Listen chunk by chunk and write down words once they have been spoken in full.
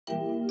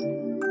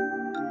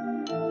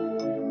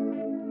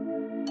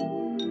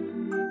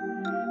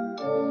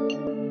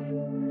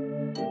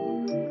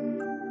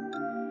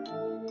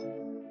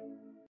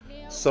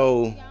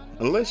So,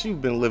 unless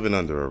you've been living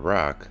under a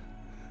rock,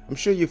 I'm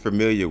sure you're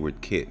familiar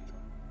with Kith.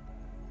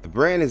 The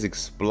brand has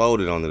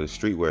exploded onto the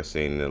streetwear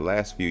scene in the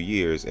last few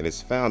years, and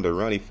its founder,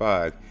 Ronnie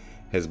Fieg,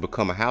 has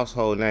become a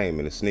household name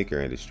in the sneaker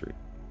industry.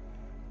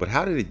 But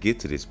how did it get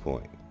to this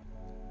point?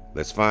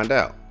 Let's find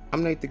out.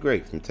 I'm Nate the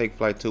Great from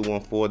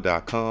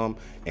Takeflight214.com,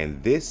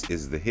 and this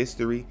is the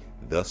history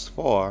thus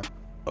far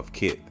of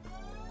Kith.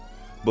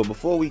 But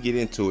before we get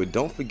into it,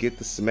 don't forget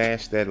to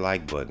smash that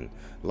like button.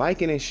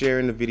 Liking and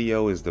sharing the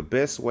video is the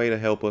best way to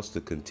help us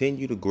to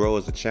continue to grow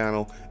as a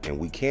channel, and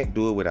we can't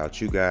do it without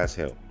you guys'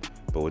 help.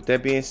 But with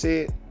that being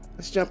said,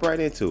 let's jump right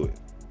into it.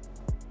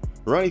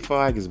 Ronnie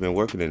Fieg has been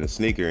working in the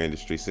sneaker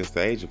industry since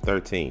the age of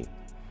 13,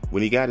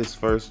 when he got his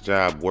first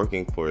job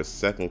working for his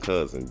second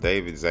cousin,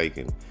 David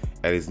Zakin,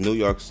 at his New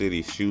York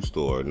City shoe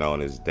store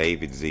known as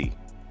David Z.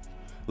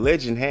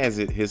 Legend has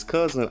it, his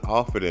cousin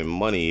offered him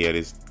money at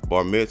his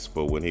bar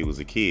mitzvah when he was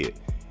a kid,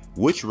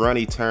 which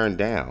Ronnie turned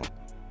down.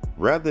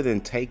 Rather than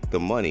take the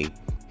money,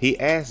 he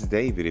asked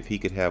David if he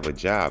could have a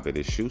job at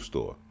his shoe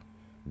store.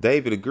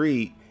 David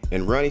agreed,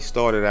 and Ronnie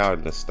started out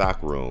in the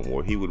stock room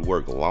where he would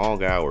work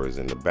long hours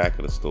in the back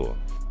of the store.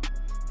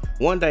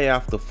 One day,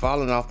 after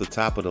falling off the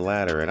top of the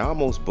ladder and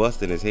almost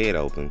busting his head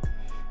open,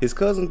 his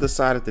cousin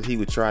decided that he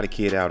would try the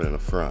kid out in the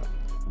front,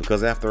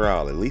 because after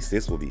all, at least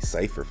this would be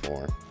safer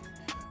for him.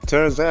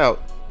 Turns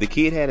out, the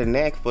kid had a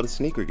knack for the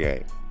sneaker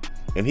game,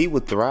 and he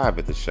would thrive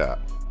at the shop.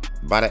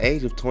 By the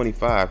age of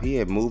 25, he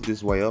had moved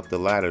his way up the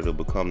ladder to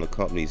become the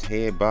company's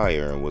head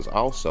buyer and was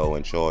also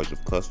in charge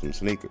of custom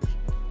sneakers.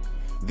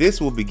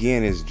 This will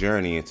begin his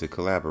journey into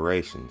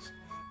collaborations.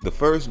 The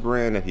first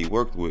brand that he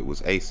worked with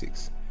was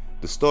Asics.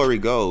 The story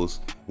goes,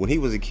 when he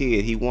was a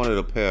kid, he wanted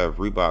a pair of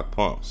Reebok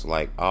pumps,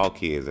 like all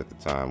kids at the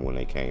time when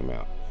they came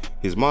out.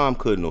 His mom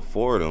couldn't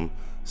afford them,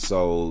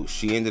 so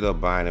she ended up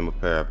buying him a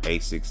pair of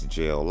Asics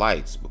gel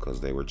lights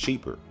because they were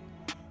cheaper.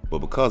 But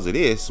because of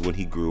this, when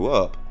he grew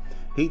up,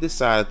 he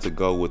decided to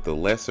go with the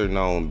lesser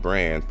known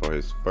brand for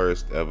his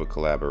first ever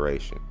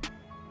collaboration,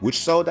 which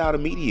sold out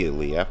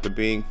immediately after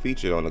being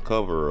featured on the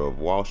cover of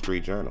Wall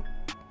Street Journal.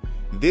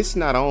 This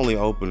not only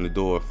opened the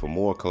door for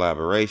more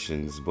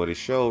collaborations, but it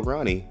showed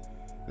Ronnie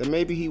that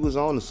maybe he was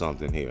onto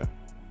something here.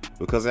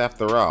 Because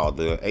after all,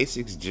 the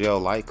Asics Gel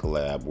Light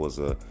collab was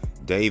a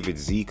David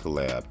Z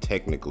collab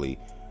technically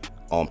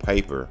on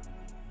paper,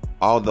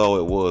 although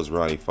it was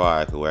Ronnie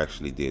Fieg who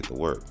actually did the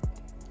work.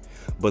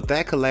 But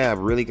that collab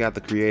really got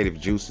the creative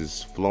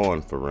juices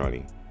flowing for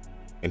Ronnie,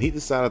 and he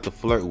decided to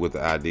flirt with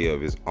the idea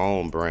of his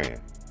own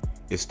brand.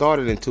 It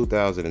started in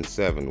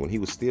 2007 when he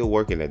was still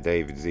working at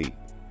David Z.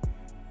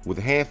 With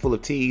a handful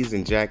of tees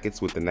and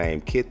jackets with the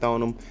name Kith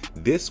on them,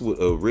 this would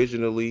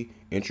originally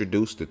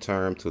introduce the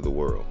term to the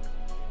world.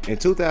 In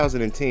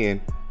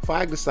 2010,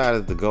 Fieg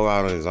decided to go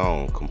out on his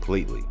own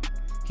completely.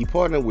 He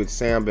partnered with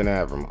Sam Ben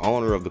Avram,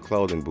 owner of the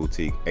clothing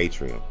boutique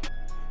Icecream.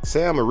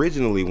 Sam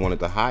originally wanted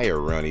to hire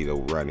Ronnie to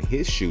run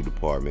his shoe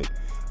department,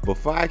 but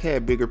Fieg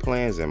had bigger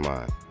plans in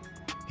mind.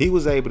 He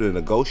was able to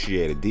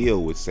negotiate a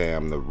deal with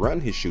Sam to run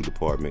his shoe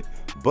department,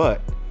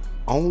 but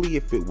only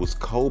if it was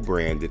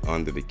co-branded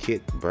under the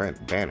Kith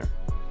banner.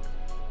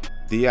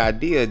 The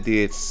idea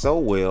did so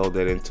well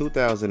that in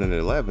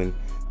 2011,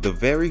 the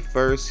very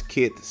first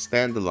Kith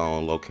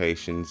standalone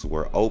locations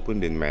were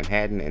opened in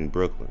Manhattan and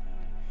Brooklyn.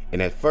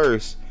 And at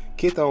first,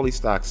 Kith only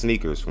stocked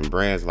sneakers from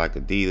brands like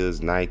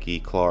Adidas, Nike,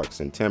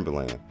 Clarks, and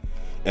Timberland.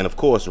 And of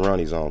course,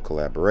 Ronnie's own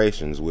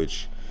collaborations,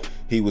 which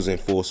he was in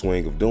full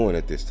swing of doing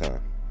at this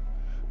time.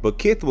 But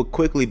Kith would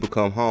quickly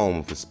become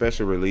home for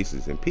special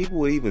releases, and people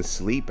would even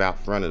sleep out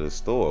front of the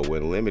store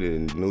when limited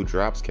and new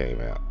drops came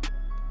out.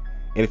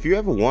 And if you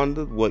ever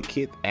wondered what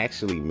Kith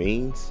actually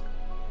means,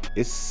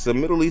 it's a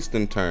Middle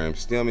Eastern term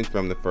stemming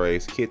from the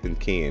phrase kith and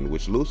kin,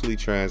 which loosely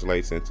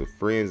translates into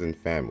friends and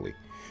family,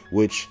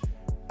 which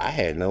I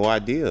had no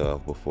idea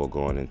of before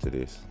going into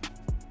this.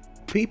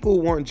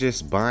 People weren't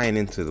just buying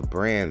into the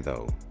brand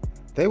though,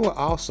 they were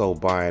also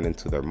buying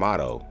into their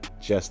motto,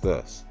 just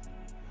us.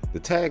 The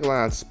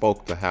tagline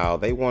spoke to how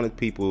they wanted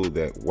people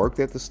that worked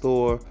at the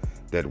store,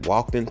 that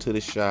walked into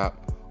the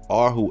shop,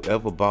 or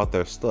whoever bought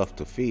their stuff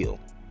to feel.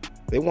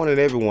 They wanted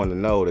everyone to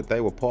know that they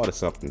were part of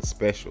something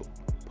special,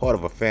 part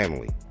of a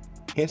family,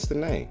 hence the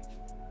name.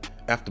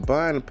 After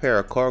buying a pair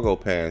of cargo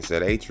pants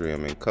at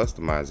Atrium and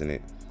customizing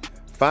it,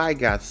 Fieg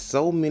got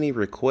so many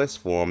requests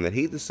for him that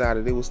he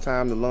decided it was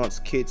time to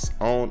launch Kith's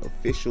own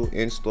official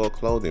in-store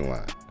clothing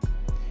line.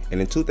 And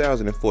in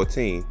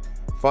 2014,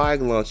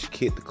 Fieg launched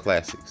Kith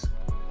Classics,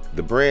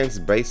 the brand's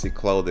basic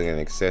clothing and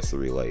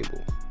accessory label.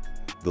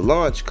 The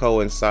launch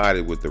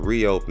coincided with the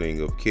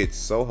reopening of Kith's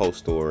Soho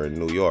store in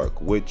New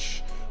York,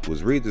 which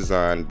was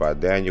redesigned by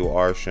Daniel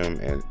Arsham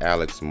and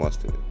Alex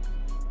Mustard.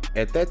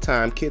 At that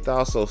time, Kith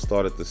also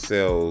started to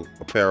sell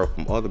apparel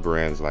from other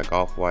brands like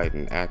Off-White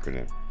and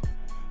Acronym.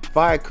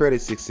 Fieg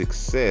credits its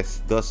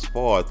success thus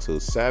far to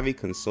savvy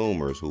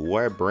consumers who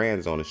wear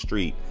brands on the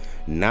street,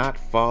 not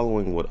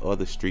following what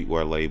other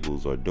streetwear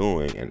labels are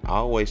doing and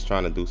always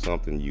trying to do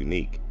something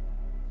unique.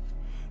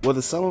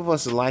 Whether some of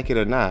us like it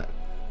or not,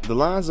 The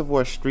lines of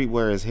where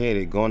streetwear is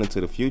headed going into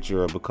the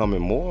future are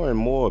becoming more and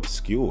more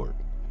obscured.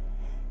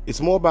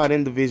 It's more about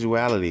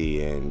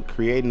individuality and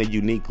creating a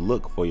unique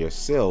look for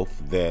yourself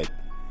that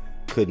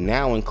could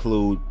now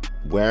include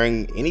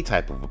wearing any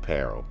type of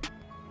apparel.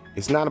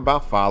 It's not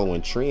about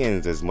following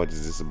trends as much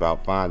as it's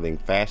about finding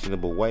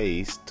fashionable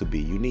ways to be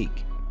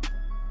unique.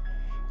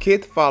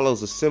 Kith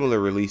follows a similar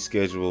release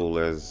schedule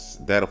as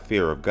that of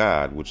Fear of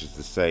God, which is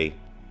to say,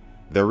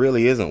 there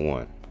really isn't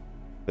one.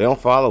 They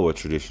don't follow a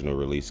traditional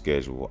release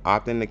schedule,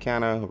 opting to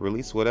kind of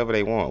release whatever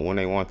they want when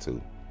they want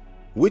to.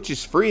 Which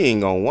is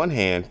freeing on one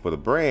hand for the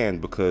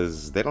brand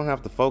because they don't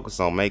have to focus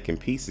on making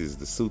pieces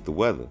to suit the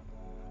weather.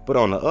 But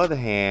on the other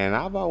hand,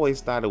 I've always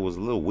thought it was a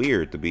little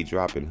weird to be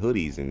dropping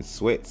hoodies and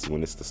sweats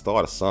when it's the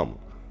start of summer.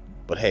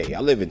 But hey,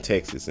 I live in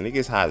Texas and it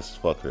gets hot as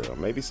fuck here.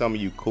 Maybe some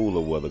of you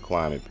cooler weather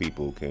climate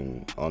people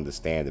can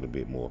understand it a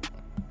bit more.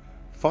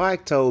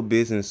 Fieg told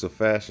Business of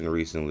Fashion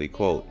recently,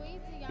 quote,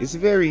 "It's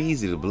very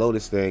easy to blow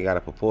this thing out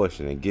of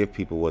proportion and give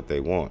people what they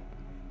want.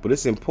 But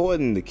it's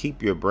important to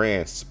keep your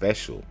brand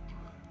special.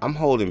 I'm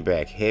holding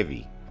back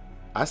heavy.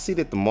 I see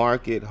that the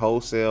market,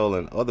 wholesale,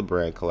 and other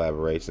brand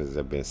collaborations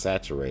have been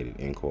saturated,"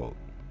 end quote.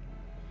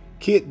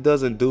 Kith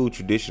doesn't do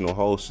traditional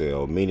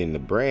wholesale, meaning the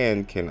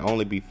brand can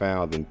only be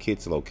found in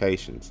Kith's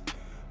locations.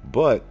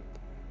 But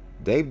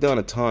they've done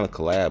a ton of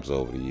collabs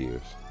over the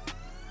years,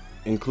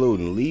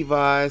 including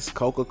Levi's,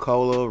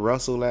 Coca-Cola,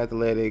 Russell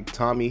Athletic,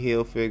 Tommy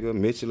Hilfiger,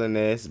 Michelin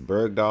S,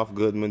 Bergdorf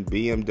Goodman,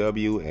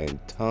 BMW, and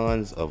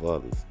tons of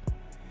others.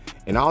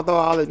 And although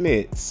I'll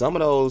admit, some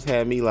of those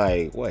had me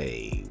like,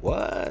 wait,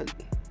 what?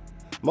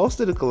 Most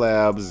of the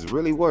collabs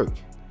really work.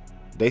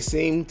 They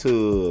seem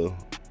to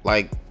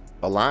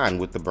align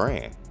with the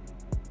brand.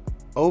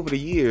 Over the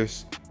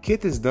years,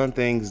 Kith has done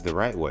things the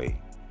right way.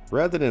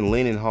 Rather than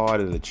leaning hard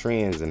into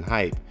trends and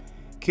hype,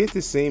 Kith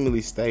has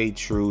seemingly stayed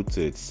true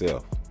to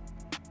itself.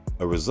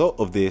 A result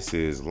of this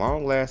is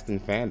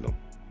long-lasting fandom.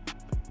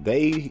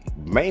 They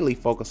mainly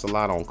focus a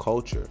lot on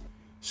culture,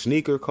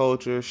 sneaker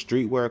culture,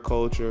 streetwear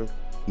culture,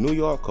 New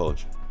York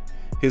culture.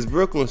 His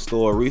Brooklyn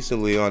store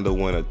recently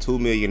underwent a $2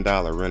 million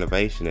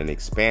renovation and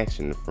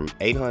expansion from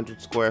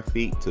 800 square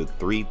feet to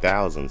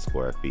 3,000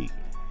 square feet.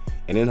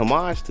 And in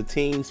homage to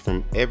teens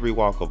from every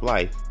walk of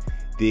life,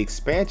 the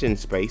expansion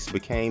space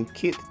became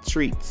Kith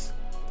Treats,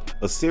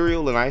 a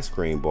cereal and ice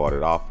cream bar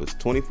that offers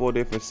 24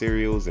 different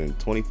cereals and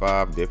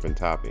 25 different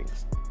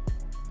toppings.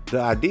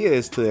 The idea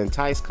is to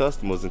entice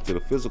customers into the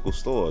physical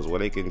stores where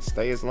they can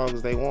stay as long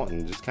as they want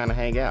and just kind of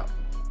hang out,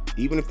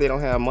 even if they don't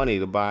have money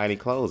to buy any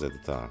clothes at the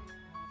time.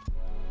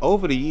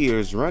 Over the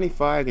years, Ronnie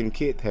Fieg and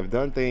Kith have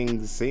done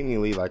things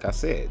seemingly, like I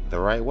said, the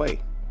right way.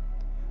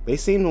 They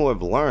seem to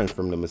have learned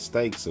from the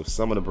mistakes of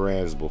some of the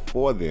brands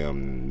before them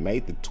and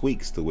made the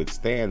tweaks to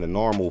withstand the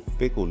normal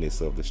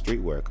fickleness of the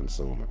streetwear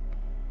consumer.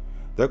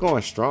 They're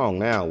going strong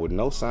now with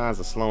no signs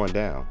of slowing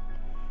down.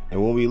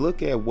 And when we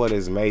look at what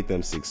has made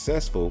them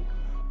successful,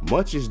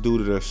 much is due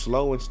to their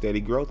slow and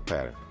steady growth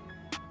pattern.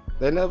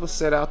 They never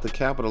set out to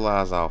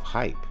capitalize off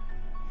hype.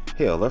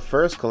 Hell, their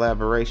first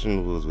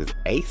collaboration was with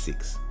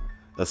Asics,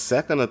 a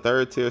second or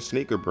third tier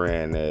sneaker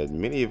brand that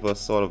many of us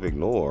sort of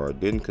ignore or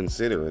didn't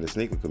consider in the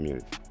sneaker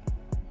community.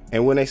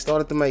 And when they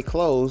started to make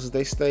clothes,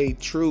 they stayed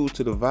true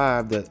to the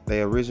vibe that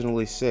they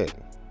originally set.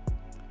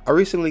 I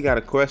recently got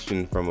a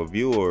question from a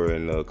viewer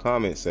in the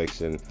comment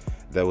section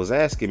that was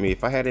asking me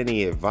if I had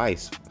any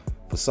advice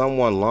for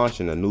someone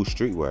launching a new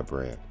streetwear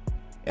brand.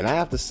 And I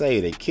have to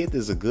say that Kith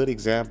is a good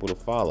example to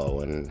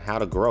follow and how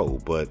to grow,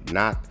 but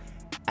not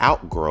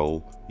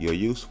outgrow your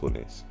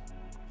usefulness.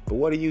 But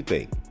what do you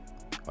think?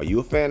 Are you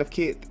a fan of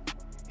Kith?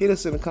 Hit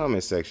us in the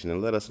comment section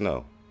and let us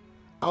know.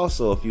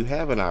 Also, if you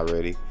haven't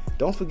already,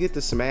 don't forget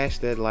to smash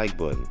that like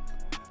button.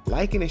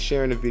 Liking and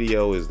sharing the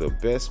video is the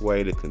best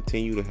way to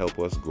continue to help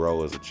us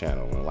grow as a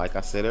channel. And like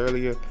I said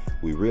earlier,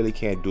 we really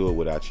can't do it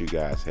without you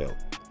guys' help.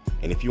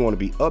 And if you want to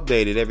be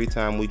updated every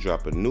time we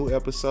drop a new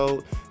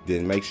episode,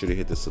 then make sure to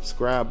hit the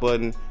subscribe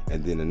button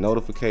and then the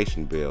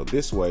notification bell.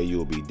 This way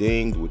you'll be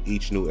dinged when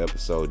each new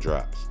episode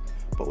drops.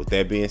 But with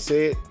that being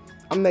said,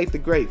 I'm Nate the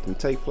Great from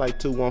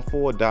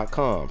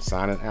Takeflight214.com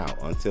signing out.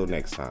 Until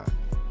next time,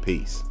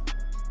 peace.